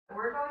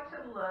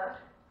look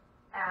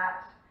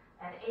at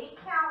an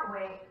 8-count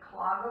weight,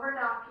 Clogover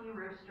donkey,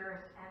 roosters,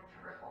 and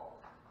triples.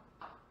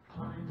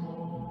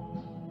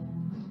 Honeycomb,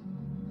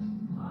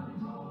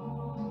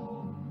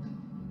 honeycomb.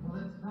 Well,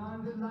 it's time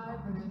to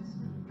life, and it's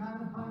kind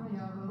of funny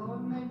how the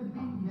Lord made the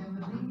bee, and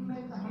the bee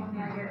made the honey.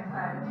 I get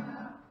excited.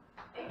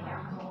 8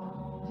 counts.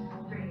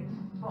 3,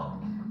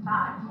 4,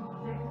 5,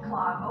 6,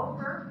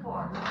 Clogover,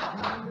 4.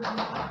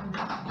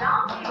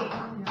 Donkey.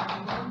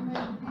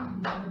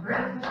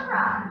 Rooster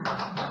run.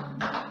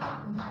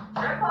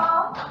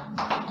 Triple.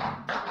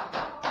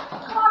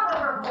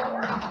 Clogover, 4.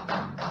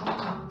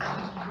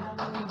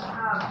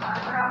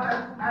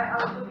 I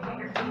was looking at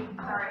your feet.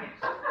 Sorry.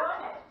 She's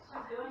doing it.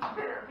 She's doing it.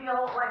 Did it feel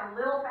like a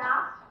little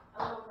fast? A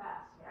little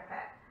fast.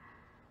 Okay.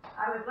 I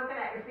was looking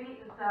at your feet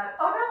and said,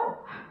 oh no,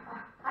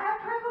 I have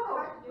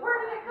trifocals. Where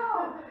did it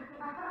go?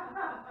 I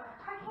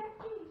can't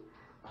see.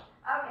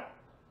 Okay,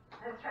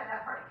 let's try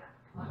that part again.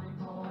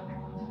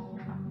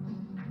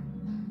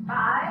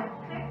 5,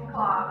 6,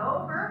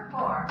 Clogover,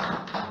 4.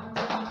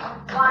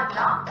 1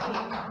 donkey.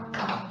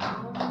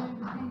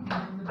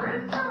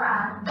 Rooster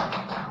run.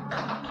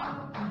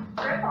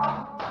 Triple.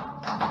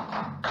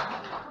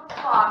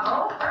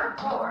 Clogover,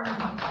 4.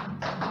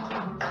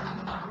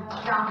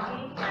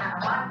 Donkey, and a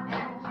 1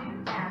 and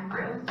 2, and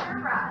rooster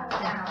run,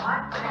 and a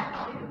 1 and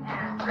 2,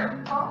 and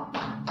triple.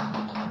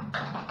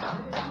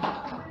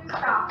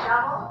 Stop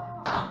double.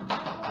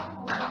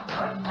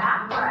 Push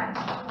half right.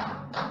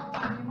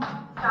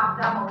 Stop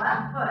double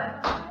left foot.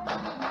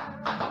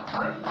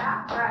 Push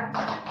half right.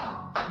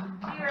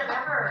 Do you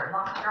remember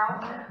Long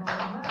Charleston?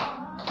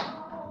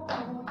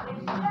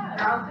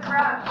 Charleston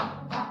brush.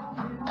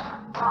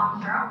 Long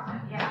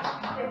Charleston,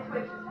 yeah. It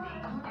switches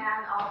feet,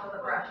 and also the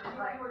brush is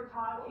like. You were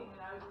talking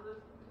and I was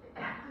listening.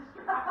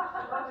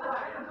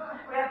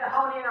 We have to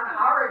hone in on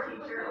our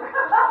teacher.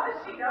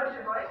 She knows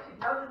your voice. She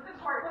knows it's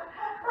important.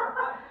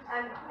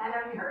 And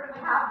have you heard of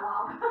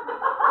Pavlov?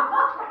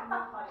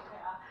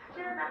 Do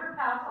you remember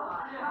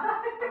Pavlov?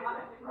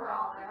 We're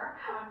all there.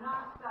 I'm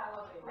not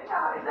salivating. No,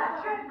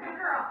 that's good. Good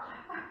girl.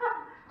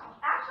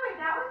 Actually,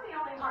 that was the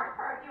only hard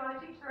part. Do you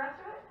want to teach the rest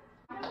of it?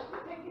 I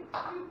think it's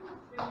too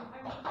soon. I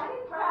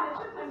didn't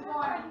practice. I'm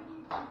going to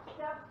keep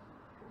steps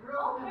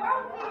drilled in my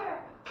Carol's head. here.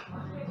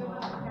 Let's take a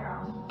look at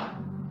Carol.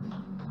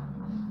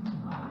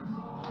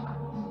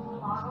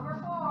 Clogover,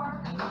 4.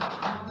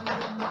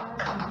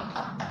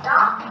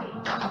 Donkey.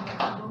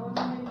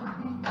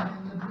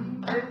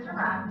 Rooster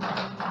run.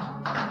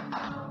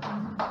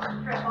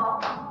 Triple.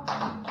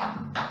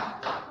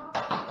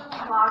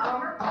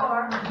 Clogover,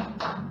 4.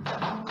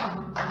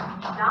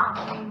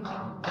 Donkey.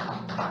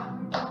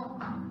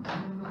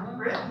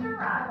 Rooster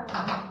run.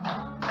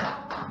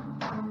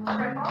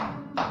 Triple.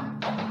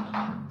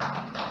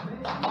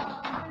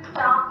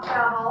 Stomp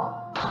double.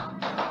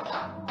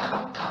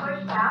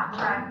 Push half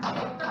right.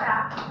 Take the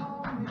back.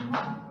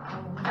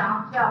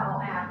 Stomp double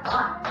and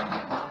 1.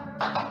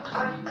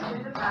 Push to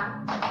the front.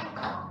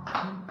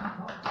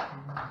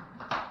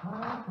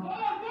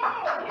 Yay!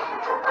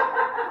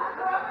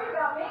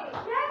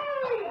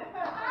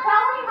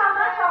 Tell me how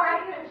much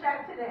already you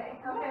checked today,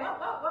 okay?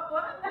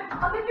 What?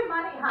 I'll give you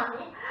money,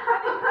 honey.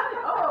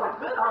 Oh,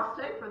 good. I'll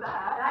stay for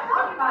that. I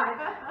told you mine.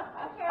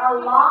 A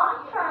long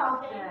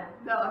Charleston.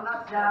 No, I'm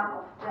not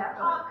Double step.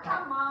 Oh,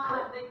 come on.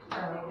 Flip. They keep Go,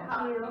 taking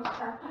off. heel,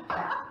 touch,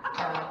 back.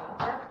 Go,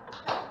 step,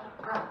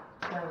 front.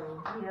 Go,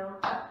 heel,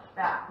 touch,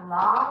 back.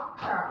 Long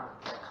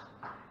Charleston.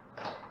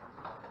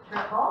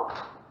 Triple.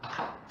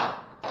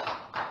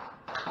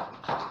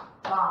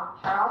 Long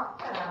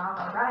Charleston, and on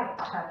the right,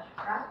 touch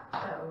front.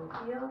 Go,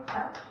 heel,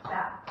 touch,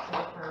 back. It's a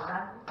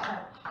run,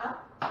 touch, up.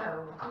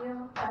 Go,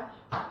 heel, touch,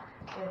 back.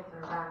 It's a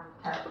run,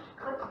 touch,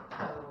 click.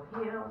 Go,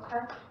 heel,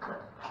 touch,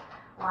 click.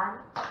 1,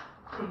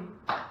 2, 3,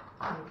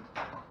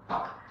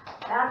 4.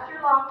 That's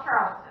your long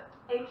Charleston.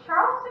 A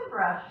Charleston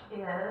brush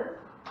is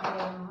a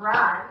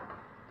run,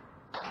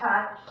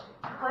 touch,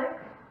 click,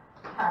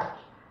 brush,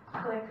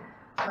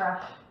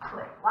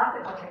 click. Lots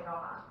of clicking going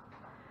on.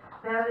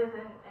 That is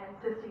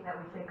insisting that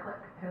we say click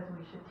because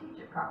we should teach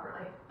it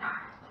properly.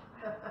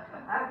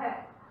 Okay.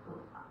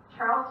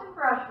 Charleston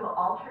brush will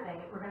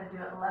alternate. We're going to do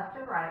it left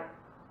and right.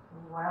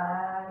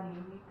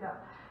 Ready, go.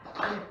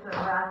 It's a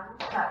run,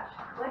 touch,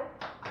 click,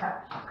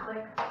 brush,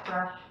 click.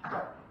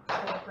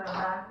 It's a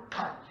run,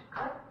 touch,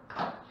 click,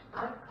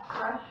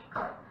 brush,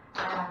 click.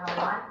 And a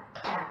 1,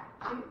 and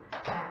 2,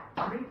 and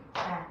 3,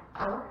 and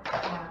 4,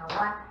 and a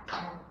 1,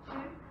 and 2,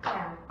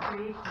 and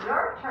 3.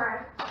 Your turn.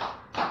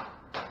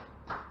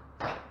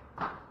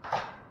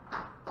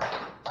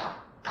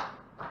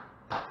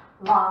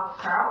 Long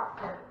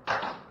Charleston.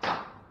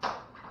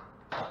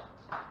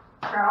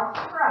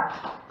 Charleston brush.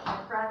 In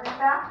front and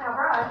back, now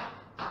brush.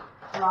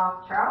 Long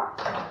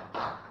Charleston.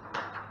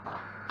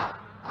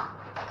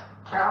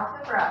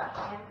 Charleston brush.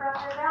 In front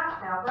and back,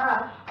 now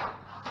brush.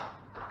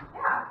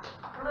 Yeah,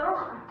 a little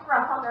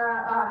rough on the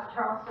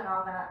Charleston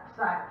on that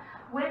side.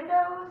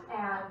 Windows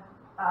and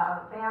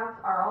fans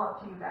are all up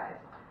to you guys.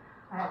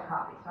 I had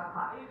coffee, so I'm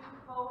hot. Are you too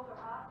cold or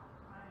hot?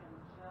 I am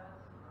just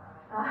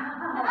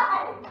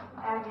right.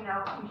 And you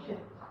know, you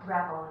should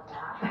revel like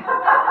that.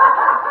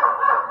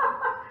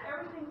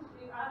 Everything's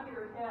out of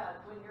your head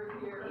when you're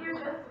here. You're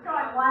just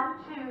going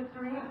 1, 2,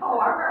 3,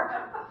 4.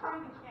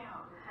 Trying to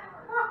count.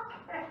 It's hard.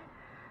 Okay.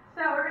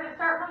 So we're going to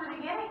start from the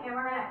beginning and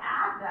we're going to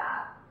add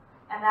that.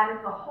 And that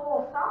is the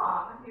whole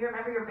song. Do you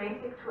remember your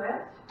basic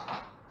twist?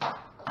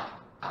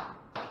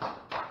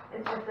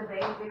 It's just a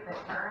basic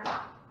that turns.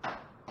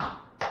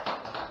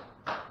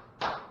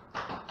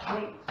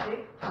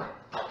 Basic twist.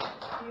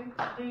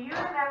 Do you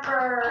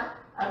remember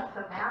a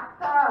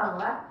Samantha,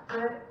 left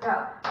foot, go,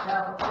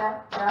 double step,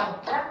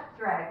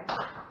 drag,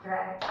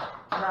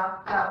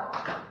 rock, double.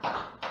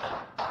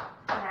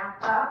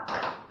 Samantha,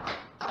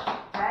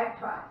 drag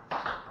twice,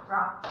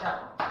 rock,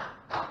 double.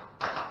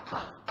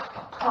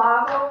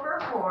 Clogover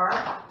 4,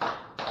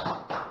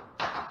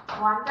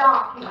 1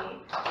 donkey.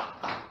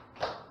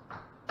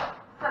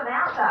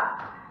 Samantha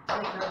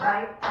is a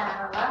right and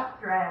a left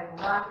drag,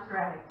 1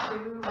 drag,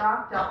 2 rock,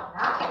 double.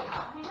 Nice.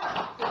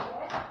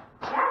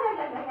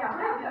 Yeah.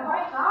 We're the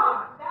right song.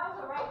 That was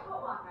the right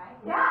foot one, right?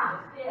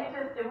 Yeah. It's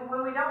just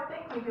when we don't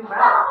think we do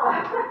well.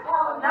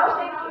 No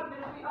thinking.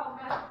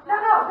 No,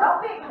 don't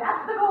think.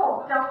 That's the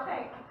goal. Don't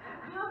think.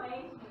 You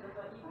amaze me with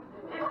what you can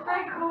do. It's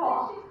very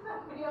cool. She's set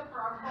me up for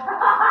our call.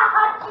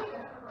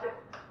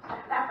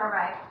 That's all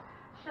right.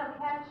 She'll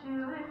catch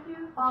you if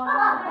you fall.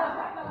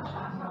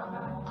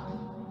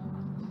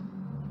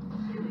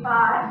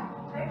 5,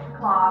 6,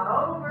 clog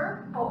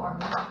over 4.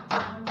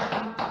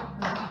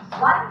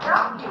 1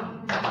 donkey.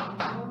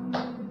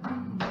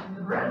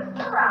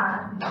 Rooster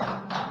run.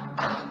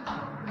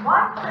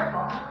 1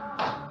 triple.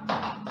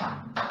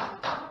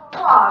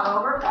 Clog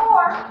over 4.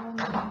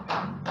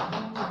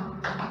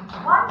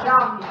 1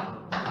 donkey.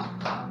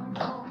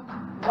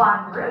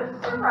 1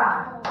 rooster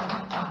run.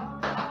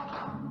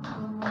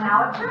 Now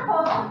a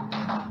triple.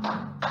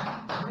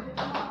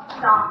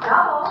 Stomp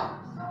double.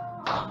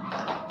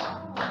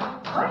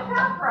 Push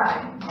up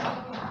right.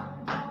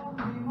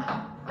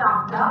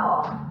 Stomp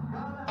double.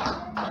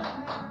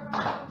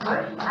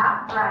 Push up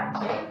right.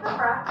 Face the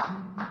front.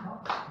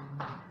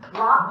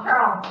 Long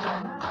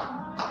Charleston.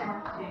 And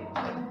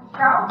 2.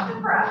 Charleston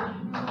brush.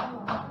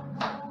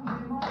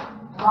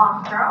 Long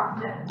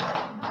Charleston.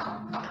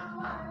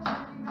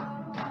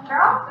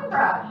 Charleston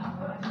brush.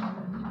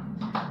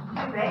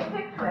 2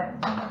 basic twists.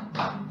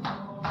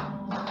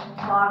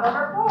 Clog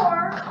over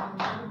 4.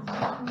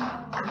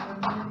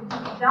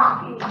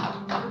 Donkey.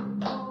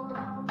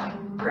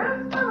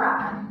 Rooster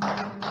run.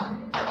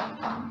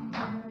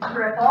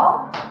 Triple.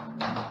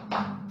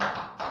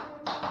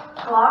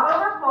 Clog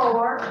over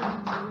 4.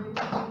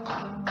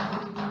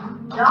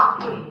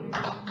 Donkey.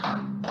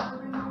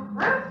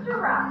 Rooster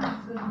run.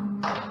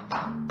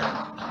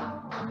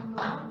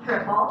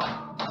 Triple.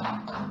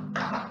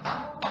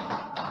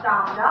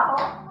 Stomp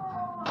double.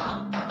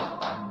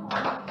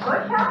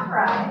 Push up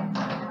right.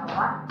 And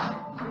 1,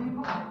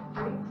 2,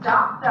 3.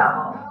 Stomp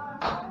double.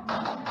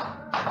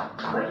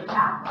 Push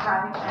up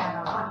right and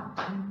a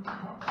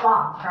 1.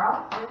 Long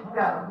Charleston,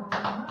 go.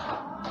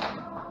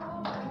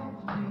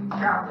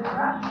 Charleston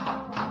rush.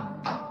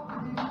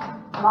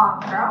 Long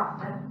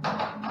Charleston.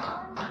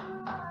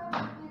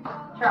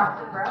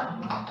 Charleston brush.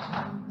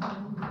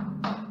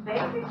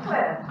 Basic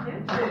twist, 2,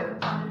 2.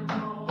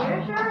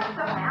 Here's your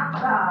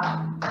Samantha.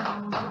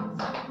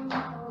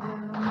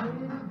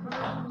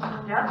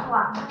 Just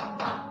 1.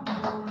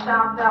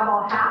 Stomp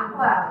double half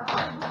left.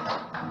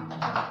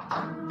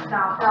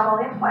 Stomp double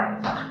in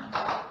place.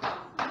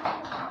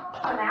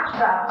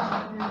 Samantha.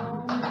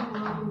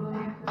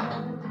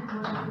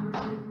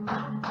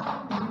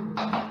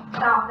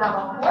 Stomp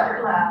double quarter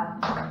left.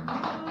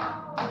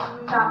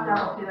 Stomp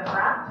double to the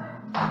front.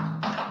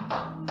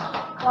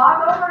 Clog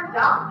over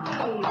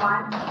donkey.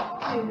 1,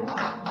 2,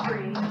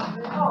 3,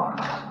 4.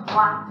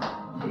 1,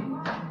 2.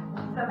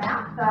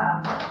 Samantha.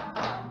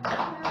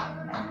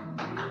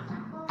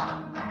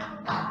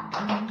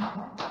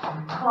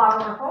 Clog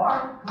over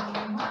 4.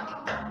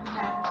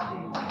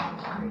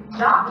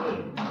 Donkey.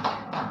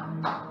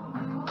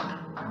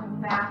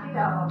 Fancy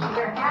double. Get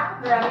your hands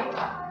ready.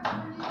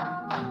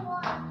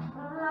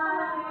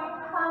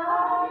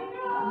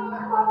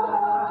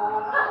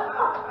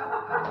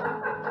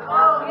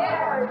 Oh, yeah.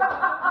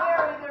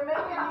 Mary, they're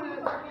making you.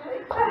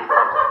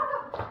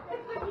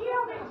 It's the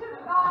yielding to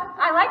the gods.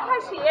 I like how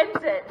she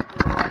ends it.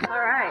 All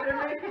right.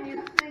 They're making you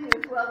sing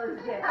as well as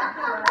dance.